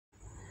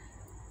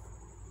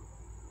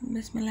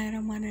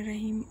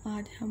बिस्मिल्लाहिर्रहमानिर्रहीम।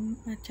 आज हम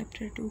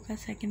चैप्टर 2 का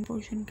सेकंड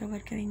पोर्शन कवर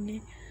करेंगे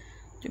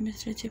जो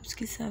मिस्टर चिप्स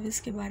की सर्विस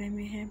के बारे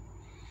में है।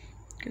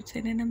 कुछ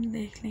सिनोनिम्स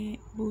देख लें।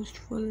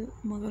 बूस्टफुल,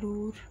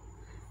 मगरूर,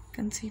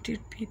 कंसीटेड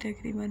भी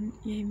तकरीबन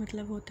यही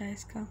मतलब होता है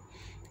इसका।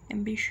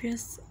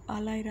 एम्बिशियस,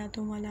 आला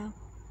इरादों वाला।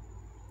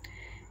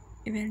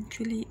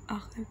 इवेंचुअली,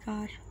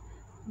 आखिरकार।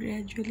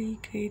 ग्रेजुअली,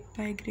 ग्रेड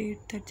बाय ग्रेड,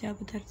 दर्जा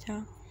बदर्जा।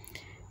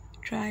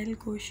 ट्रायल,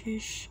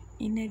 कोशिश।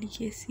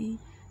 इनएडिकेसी,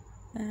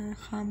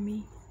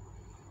 खामी।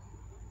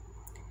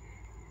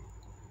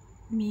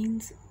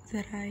 मीन्स,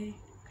 ज़राए।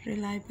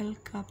 रिलायबल,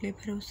 काबिल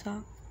भरोसा।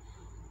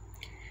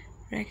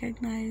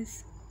 रिकग्नाइज,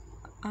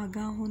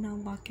 आगाह होना,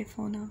 वाकिफ़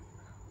होना।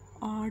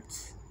 Odds,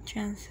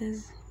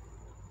 chances.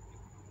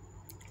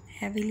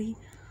 हैविली,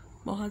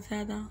 बहुत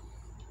ज़्यादा।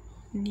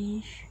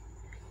 नीश,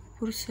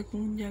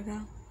 पुरसकून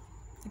जगह।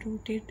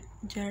 रूटेड,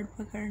 जड़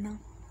पकड़ना।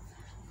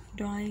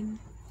 डॉइन,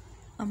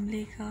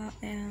 अमले का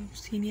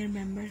senior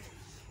member.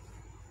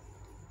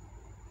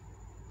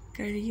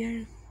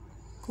 Career,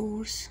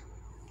 course.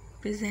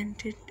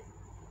 Presented,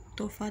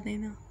 तोहफ़ा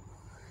देना।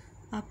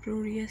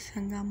 अप्रोरियस,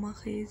 हंगामा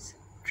खेज।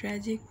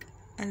 ट्रेजिक,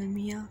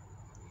 अलमिया।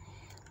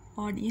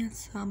 ऑडियंस,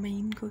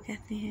 सामीन को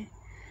कहते हैं।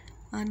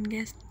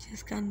 अनगेस्ड,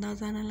 जिसका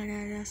अंदाज़ा न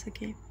लगाया जा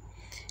सके।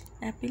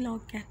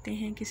 एपिलॉग कहते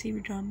हैं किसी भी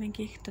ड्रामे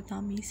के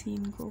इख्तितामी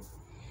सीन को।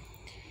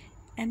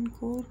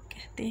 एनकोर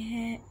कहते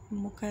हैं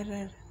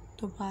मुकर्रर,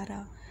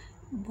 दोबारा।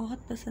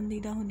 बहुत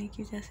पसंदीदा होने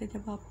की वजह से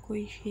जब आप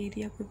कोई शेर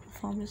या कोई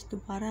परफॉर्मेंस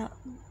दोबारा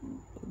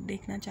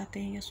देखना चाहते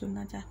हैं या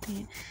सुनना चाहते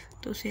हैं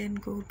तो उसे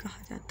एनकोर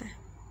कहा जाता है।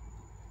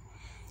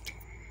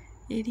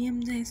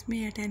 इडियम्स हैं इसमें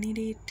एट एनी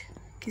रेट,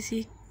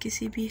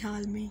 किसी भी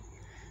हाल में।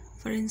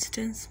 फॉर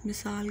इंस्टेंस,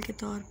 मिसाल के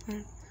तौर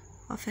पर।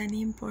 ऑफ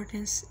एनी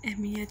इम्पोर्टेंस,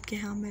 अहमियत के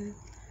हामिल।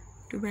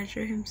 टू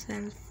बेटर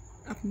हिमसेल्फ,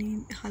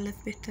 अपनी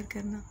हालत बेहतर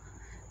करना।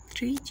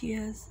 3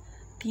 चीयर्स,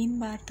 3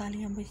 बार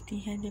तालियां बजती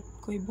हैं जब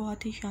कोई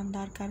बहुत ही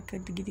शानदार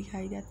कारकर्दगी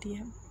दिखाई जाती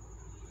है।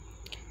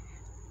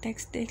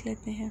 टेक्स्ट देख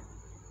लेते हैं।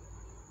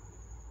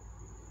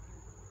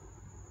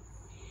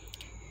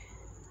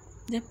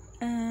 जब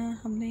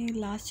हमने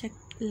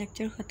लास्ट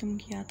लेक्चर ख़त्म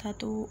किया था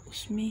तो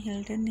उसमें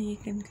हिल्टन ने ये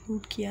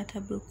कंक्लूड किया था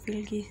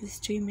ब्रुकफील्ड की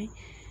हिस्ट्री में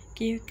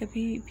कि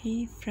कभी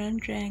भी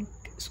फ्रंट रैंक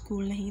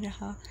स्कूल नहीं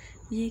रहा।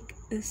 ये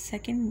एक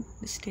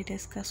सेकंड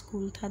स्टेटस का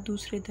स्कूल था,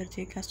 दूसरे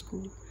दर्जे का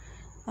स्कूल।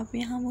 अब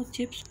यहाँ वो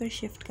चिप्स पर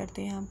शिफ्ट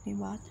करते हैं अपनी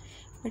बात।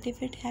 But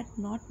if it had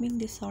not been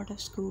this sort of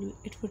school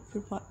it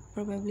would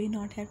probably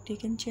not have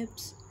taken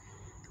chips.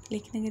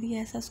 लेकिन अगर ये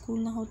ऐसा स्कूल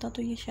ना होता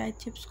तो ये शायद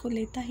चिप्स को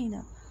लेता ही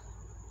ना।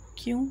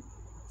 क्यों?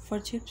 फॉर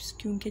चिप्स,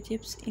 क्योंकि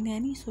चिप्स इन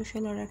एनी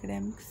सोशल और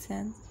academic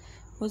sense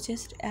was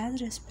just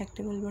as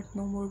respectable but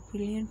no more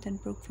brilliant than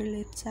Brookfield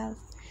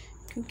itself।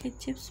 क्योंकि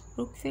चिप्स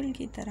ब्रुकफील्ड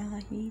की तरह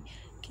ही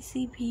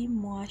किसी भी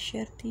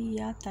मुआशरती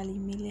या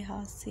तालीमी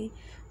लिहाज से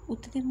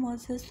उतने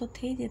मुअज़्ज़ज़ तो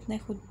थे जितने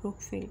खुद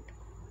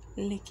ब्रुकफील्ड,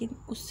 लेकिन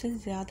उससे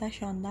ज़्यादा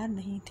शानदार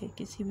नहीं थे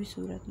किसी भी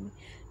सूरत में।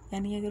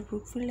 यानी अगर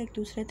ब्रुकफील्ड एक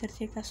दूसरे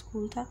दर्जे का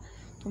स्कूल था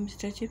तो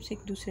मिस्टर चिप्स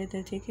एक दूसरे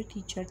दर्जे के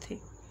टीचर थे।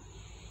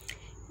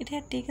 It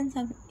had taken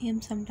him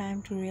some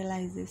time to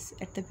realize this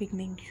at the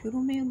beginning।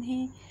 शुरू में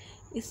उन्हें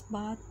इस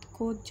बात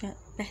को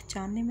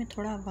पहचानने में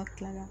थोड़ा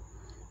वक्त लगा।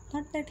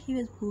 Not that he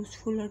was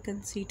boastful or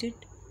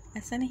conceited,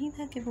 ऐसा नहीं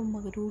था कि वो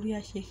मगरूर या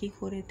शेखी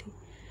खोरे थे।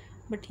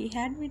 But he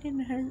had been in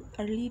her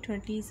early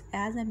 20s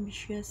as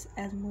ambitious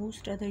as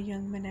most other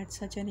young men at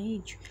such an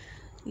age।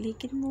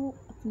 लेकिन वो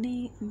अपने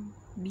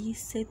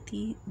 20 से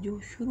 30 जो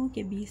शुरू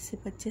के 20 से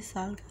 25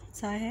 साल का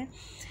अरसा है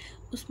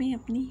उसमें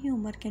अपनी ही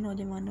उम्र के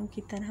नौजवानों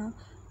की तरह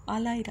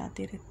आला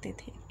इरादे रखते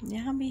थे।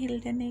 यहाँ भी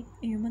हिल्टन ने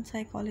ह्यूमन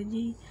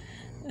साइकोलॉजी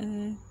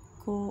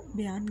को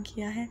बयान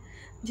किया है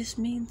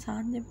जिसमें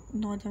इंसान जब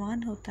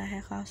नौजवान होता है,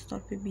 ख़ास तौर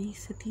पे 20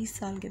 से 30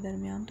 साल के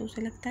दरमियान, तो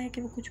उसे लगता है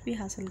कि वो कुछ भी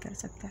हासिल कर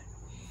सकता है।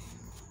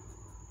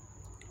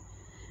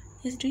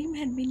 His dream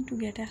had been to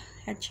get a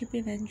headship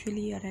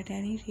eventually or at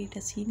any rate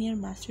a senior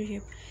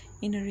mastership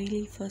in a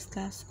really first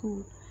class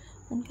school।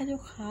 उनका जो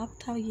ख्वाब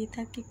था ये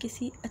था कि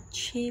किसी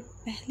अच्छे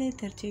पहले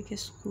दर्जे के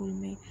स्कूल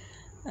में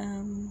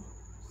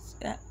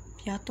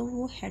या तो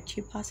वो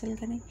हेडशिप हासिल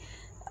करें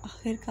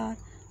आखिरकार,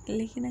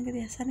 लेकिन अगर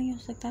ऐसा नहीं हो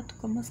सकता तो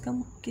कम से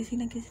कम किसी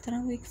न किसी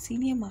तरह वो एक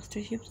सीनियर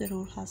मास्टरशिप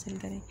ज़रूर हासिल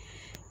करें।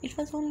 It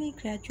was only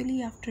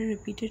gradually after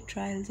repeated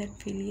trials and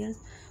failures,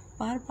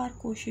 बार बार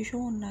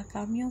कोशिशों और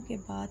नाकामियों के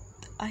बाद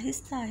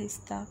आहिस्ता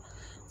आहिस्ता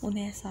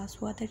उन्हें एहसास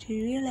हुआ that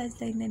he realised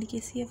the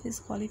inadequacy of his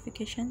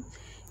qualification,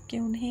 कि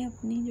उन्हें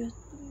अपनी जो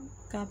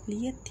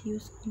काबिलियत थी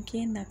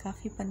उसके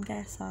नाकाफ़ीपन का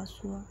एहसास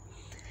हुआ।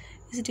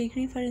 His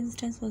degree for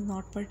instance was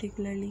not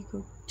particularly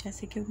good,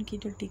 जैसे कि उनकी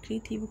जो डिग्री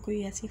थी वो कोई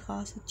ऐसी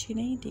ख़ास अच्छी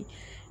नहीं थी।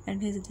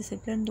 And his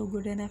discipline, though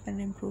good enough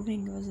and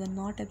improving, was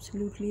not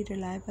absolutely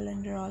reliable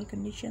under all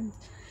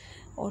conditions।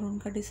 और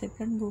उनका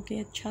डिसिप्लिन वो कि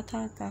अच्छा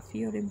था,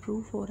 काफ़ी और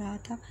इम्प्रूव हो रहा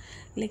था,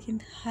 लेकिन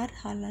हर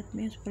हालत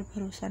में उस पर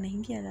भरोसा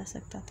नहीं किया जा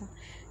सकता था।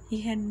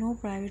 He had no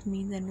private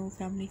means and no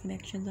family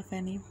connections of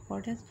any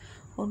importance।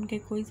 और उनके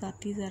कोई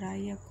ज़ाती ज़राए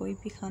या कोई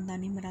भी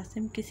ख़ानदानी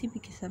मरासिम किसी भी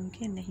किस्म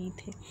के नहीं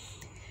थे।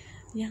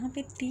 यहाँ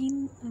पे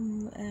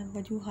 3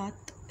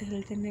 वजूहात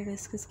हिल्टन ने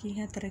डिस्कस की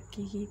हैं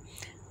तरक्की की।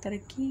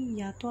 तरक्की,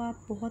 या तो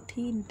आप बहुत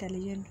ही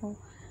इंटेलिजेंट हो,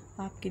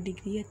 आपकी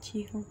डिग्री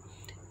अच्छी हो।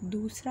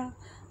 दूसरा,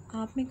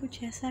 आप में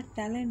कुछ ऐसा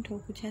टैलेंट हो,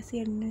 कुछ ऐसी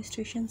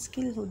एडमिनिस्ट्रेशन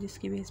स्किल हो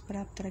जिसकी बेस पर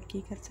आप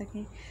तरक्की कर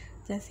सकें,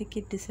 जैसे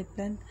कि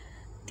डिसिप्लिन।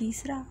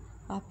 तीसरा,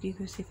 आपकी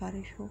कोई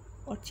सिफारिश हो।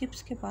 और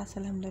चिप्स के पास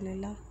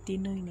अल्हम्दुलिल्लाह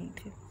तीनों ही नहीं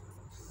थे।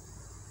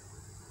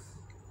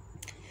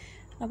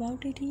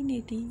 अबाउट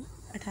 1880,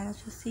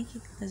 1880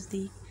 के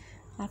नज़दीक,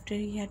 after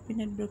he had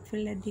been at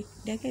Brookfield eight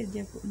decade,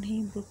 जब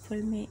उन्हें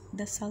ब्रुकफील्ड में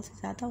 10 साल से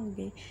ज़्यादा हो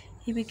गए,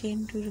 he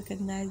began to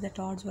recognize that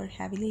odds were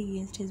heavily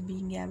against his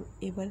being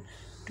able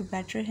to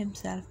better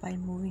himself by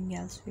moving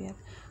elsewhere.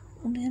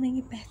 उन्होंने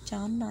ये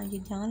पहचानना, ये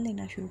जान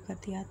लेना शुरू कर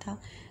दिया था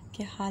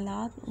कि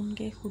हालात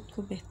उनके ख़ुद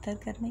को बेहतर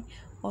करने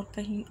और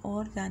कहीं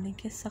और जाने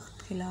के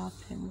सख्त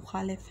खिलाफ हैं,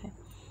 मुखालिफ हैं।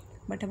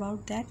 But about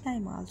that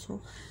time also,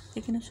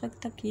 लेकिन उस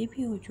वक्त तक ये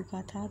भी हो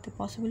चुका था, the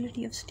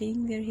possibility of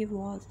staying where he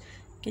was,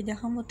 कि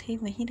जहाँ वो थे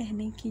वहीं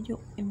रहने की जो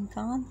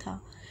इम्कान था,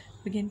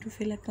 begin to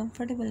feel a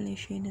comfortable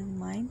nation in his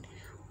mind,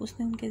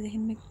 उसने उनके जहन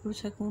में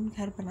पुरसकून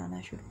घर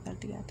बनाना शुरू कर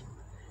दिया था।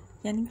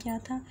 यानी क्या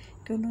था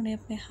कि उन्होंने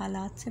अपने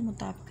हालात से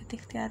मुताबिकत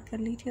इख्तियार कर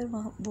ली थी और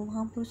वो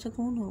वहाँ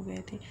पुरसकून हो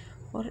गए थे।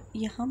 और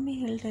यहाँ में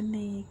हिल्टन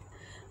ने एक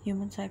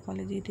ह्यूमन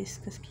साइकोलॉजी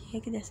डिस्कस की है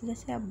कि जैसे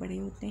जैसे आप बड़े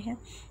होते हैं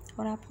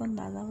और आपको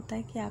अंदाज़ा होता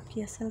है कि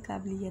आपकी असल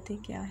काबिलियतें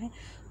क्या हैं,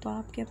 तो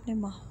आपके अपने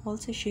माहौल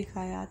से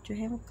शिकायत जो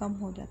है वो कम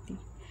हो जाती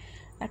हैं।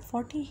 Eight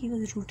 40 he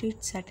was rooted,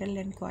 settled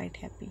and quite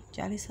happy.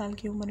 40 साल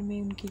की उम्र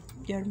में उनकी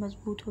जड़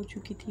मजबूत हो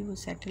चुकी थी, वो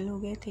सेटल हो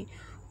गए थे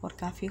और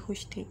काफ़ी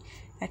खुश थे।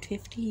 Eight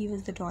 50 he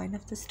was the डॉइन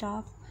of the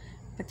staff.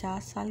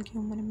 50 साल की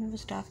उम्र में वो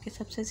स्टाफ के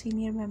सबसे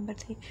सीनियर मेंबर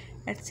थे।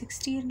 Eight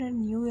 60 under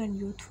new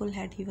and youthful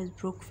head he was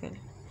Brookfield.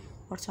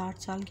 और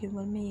 60 साल की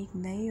उम्र में एक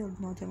नए और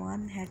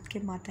नौजवान हेड के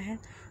मातहत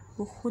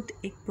वो खुद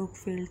एक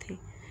ब्रुकफील्ड थे।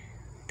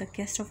 The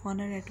guest of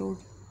honour eight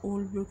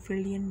old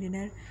ब्रुकफील्डियन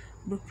dinner,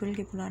 Brookfield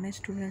के पुराने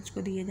स्टूडेंट्स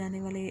को दिए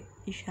जाने वाले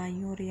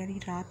इशाइयों और यानी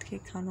रात के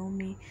खानों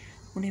में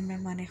उन्हें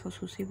मेहमान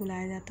खुसूसी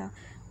बुलाया जाता।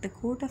 The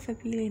court of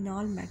appeal in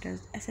all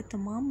matters, ऐसे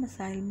तमाम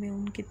मसाइल में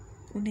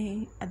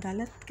उन्हें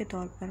अदालत के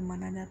तौर पर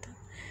माना जाता।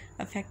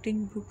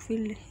 Affecting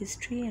Brookfield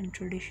history and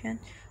tradition,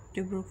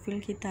 जो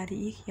ब्रुकफील्ड की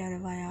तारीख या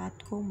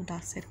रवायात को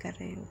मुतासर कर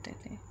रहे होते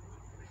थे।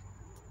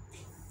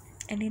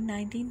 एंड इन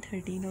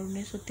 1913 और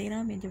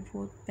 1913 में जब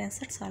वो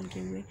 65 साल के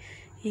हुए,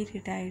 ही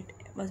retired,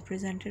 was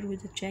presented with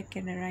a check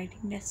and a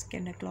writing desk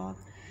and a clock.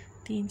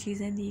 3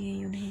 चीज़ें दी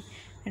गई उन्हें।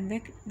 And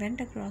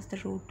went across the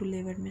road to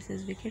live at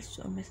Mrs wickets,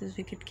 और मिसेस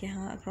विकेट के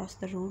यहाँ अक्रॉस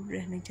द रोड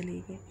रहने चले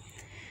गए।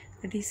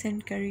 The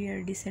decent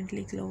career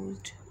decently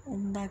closed,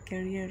 उम्दा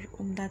करियर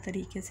उम्दा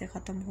तरीके से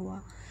ख़त्म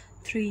हुआ।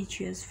 3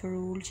 cheers फॉर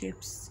ओल्ड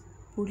चिप्स,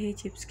 बूढ़े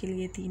चिप्स के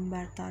लिए 3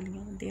 बार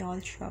तालियाँ। दे ऑल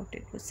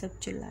शाउटेड, वो सब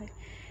चिल्लाए।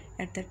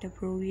 At the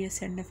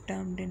टेप्रोरियस end of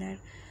term dinner,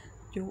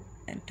 जो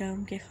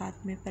टर्म के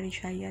ख़ात्मे पर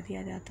इशाइया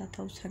दिया जाता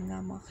था उस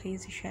हंगामा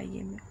खेज़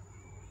इशाइये में।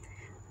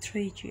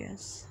 3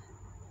 cheers,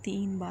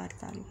 3 बार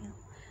तालियाँ।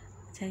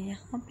 अच्छा,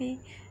 यहाँ पे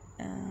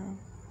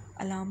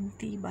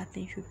अलामती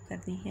बातें शुरू कर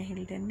दी हैं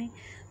हिल्टन ने।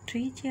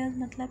 3 cheers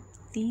मतलब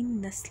 3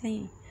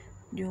 नस्लें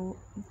जो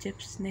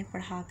चिप्स ने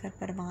पढ़ाकर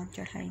परवान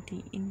चढ़ाई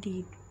थी।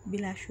 Indeed,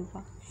 बिलाशुबा।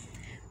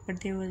 But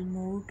there was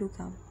more to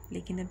come,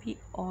 लेकिन अभी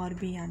और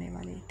भी आने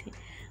वाले थे।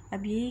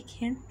 अब ये एक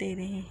हिंट दे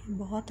रहे हैं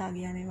बहुत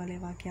आगे आने वाले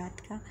वाक़यात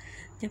का,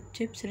 जब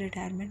चिप्स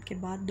रिटायरमेंट के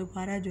बाद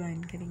दोबारा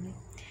ज्वाइन करेंगे।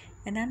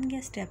 एन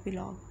अनगेस्ड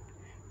एपिलॉग,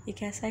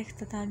 एक ऐसा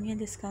इख्तितामिया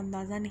जिसका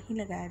अंदाज़ा नहीं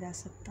लगाया जा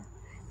सकता।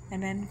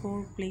 N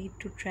encore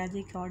played to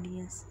tragic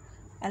audience,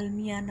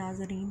 अलमिया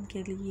नाजरीन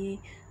के लिए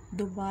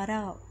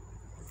दोबारा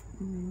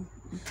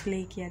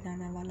प्ले किया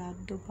जाने वाला,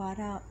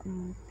 दोबारा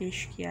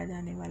पेश किया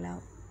जाने वाला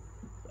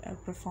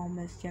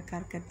परफॉर्मेंस या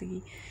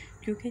कारकर्दगी,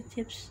 क्योंकि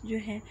चिप्स जो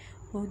है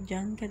वो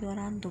जंग के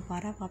दौरान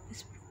दोबारा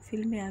वापस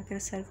फिल्म में आकर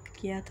सर्व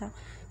किया था,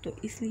 तो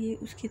इसलिए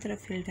उसकी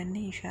तरफ हिल्टन ने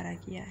इशारा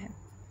किया है।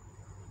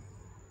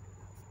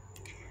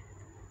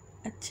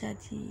 अच्छा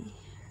जी,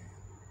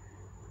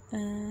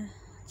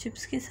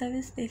 चिप्स की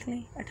सर्विस देख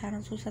लें।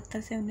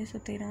 1870 से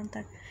 1913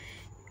 तक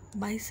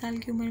 22 साल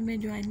की उम्र में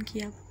ज्वाइन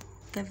किया,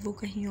 तब वो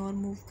कहीं और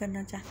मूव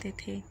करना चाहते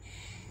थे।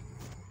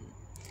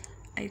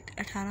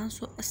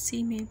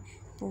 1880 में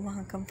वो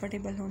वहाँ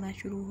कंफर्टेबल होना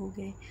शुरू हो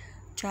गए।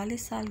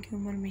 40 साल की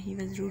उम्र में he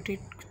was rooted,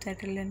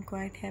 settled and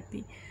quite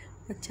happy.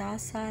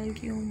 50 साल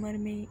की उम्र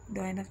में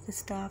डॉइन ऑफ द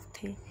स्टाफ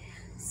थे।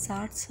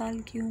 60 साल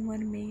की उम्र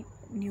में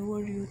न्यू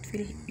और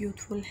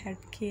यूथफुल हेड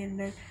के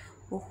अंडर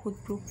वो खुद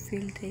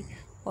ब्रुकफील्ड थे,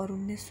 और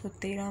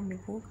 1913 में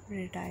वो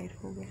रिटायर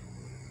हो गए।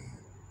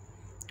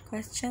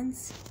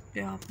 क्वेश्चंस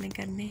जो आपने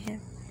करने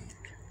हैं,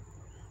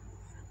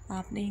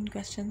 आपने इन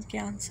क्वेश्चंस के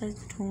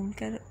आंसर्स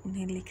ढूंढकर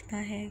उन्हें लिखना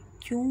है।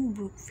 क्यों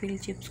ब्रुकफील्ड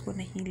चिप्स को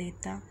नहीं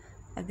लेता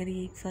अगर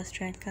ये एक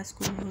फर्स्ट रैंक का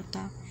स्कूल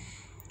होता?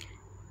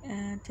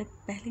 जब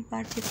पहली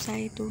बार चिप्स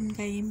आए तो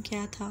उनका एम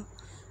क्या था?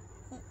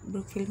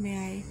 ब्रुकफील्ड में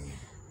आए,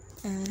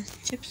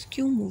 चिप्स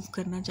क्यों मूव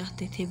करना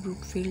चाहते थे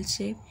ब्रुकफील्ड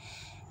से?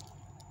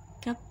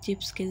 कब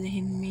चिप्स के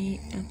जहन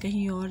में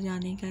कहीं और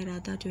जाने का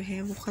इरादा जो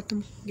है वो ख़त्म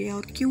हो गया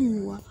और क्यों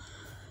हुआ?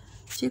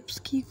 चिप्स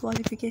की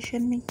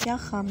क्वालिफिकेशन में क्या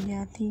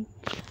खामियां थी?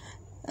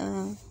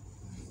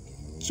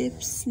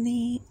 चिप्स ने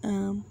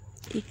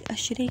एक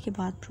अशरे के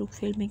बाद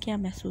ब्रुकफील्ड में क्या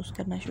महसूस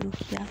करना शुरू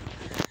किया?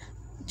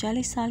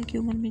 40 साल की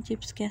उम्र में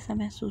चिप्स कैसा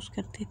महसूस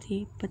करते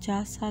थे?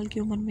 50 साल की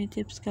उम्र में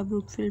चिप्स का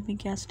ब्रुकफील्ड में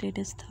क्या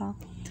स्टेटस था?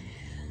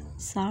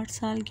 60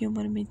 साल की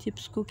उम्र में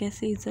चिप्स को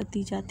कैसे इज्जत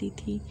दी जाती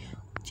थी?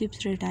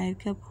 चिप्स रिटायर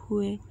कब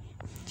हुए?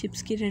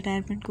 चिप्स की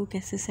रिटायरमेंट को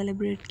कैसे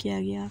सेलिब्रेट किया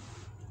गया?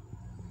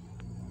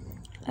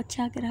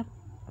 अच्छा, अगर आप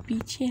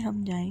पीछे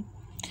हम जाएं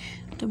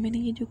तो मैंने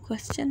ये जो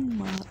क्वेश्चन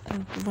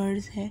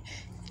वर्ड्स है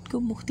इनको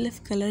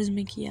मुख्तलिफ़ कलर्स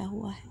में किया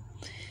हुआ है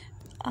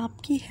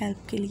आपकी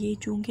हेल्प के लिए।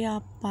 चूँकि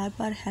आप बार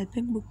बार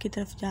हेल्पिंग बुक की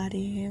तरफ जा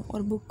रहे हैं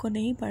और बुक को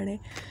नहीं पढ़ रहे,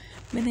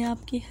 मैंने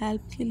आपकी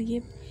हेल्प के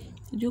लिए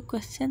जो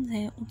क्वेश्चन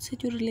हैं उनसे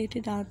जो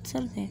रिलेटेड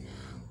आंसर हैं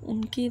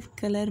उनके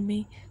कलर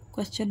में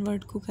क्वेश्चन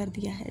वर्ड को कर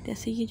दिया है।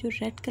 जैसे ये जो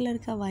रेड कलर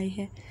का वाई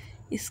है,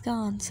 इसका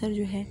आंसर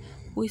जो है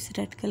वो इस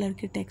रेड कलर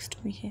के टेक्स्ट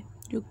में है।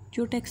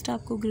 जो टेक्स्ट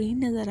आपको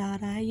ग्रीन नज़र आ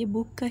रहा है ये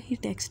बुक का ही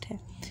टेक्स्ट है।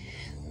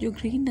 जो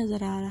ग्रीन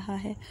नज़र आ रहा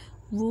है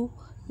वो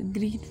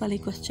ग्रीन वाले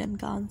क्वेश्चन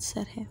का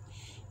आंसर है।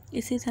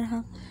 इसी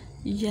तरह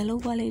येलो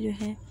वाले जो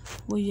है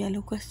वो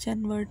येलो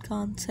क्वेश्चन वर्ड का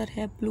आंसर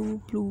है,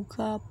 ब्लू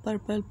का,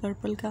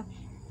 पर्पल का।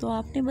 तो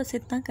आपने बस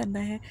इतना करना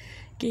है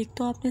कि एक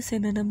तो आपने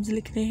सिनोनिम्स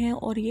लिखने हैं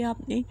और ये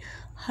आपने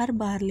हर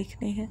बार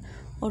लिखने हैं,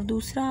 और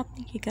दूसरा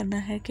आपने ये करना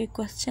है कि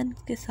क्वेश्चन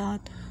के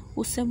साथ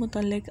उससे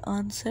मुतल्लिक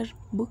आंसर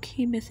बुक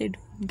ही में से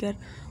ढूंढकर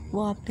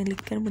वो आपने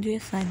लिखकर मुझे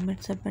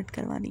असाइनमेंट सबमिट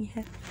करवानी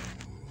है।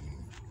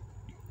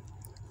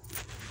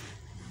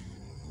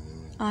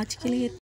 आज के लिए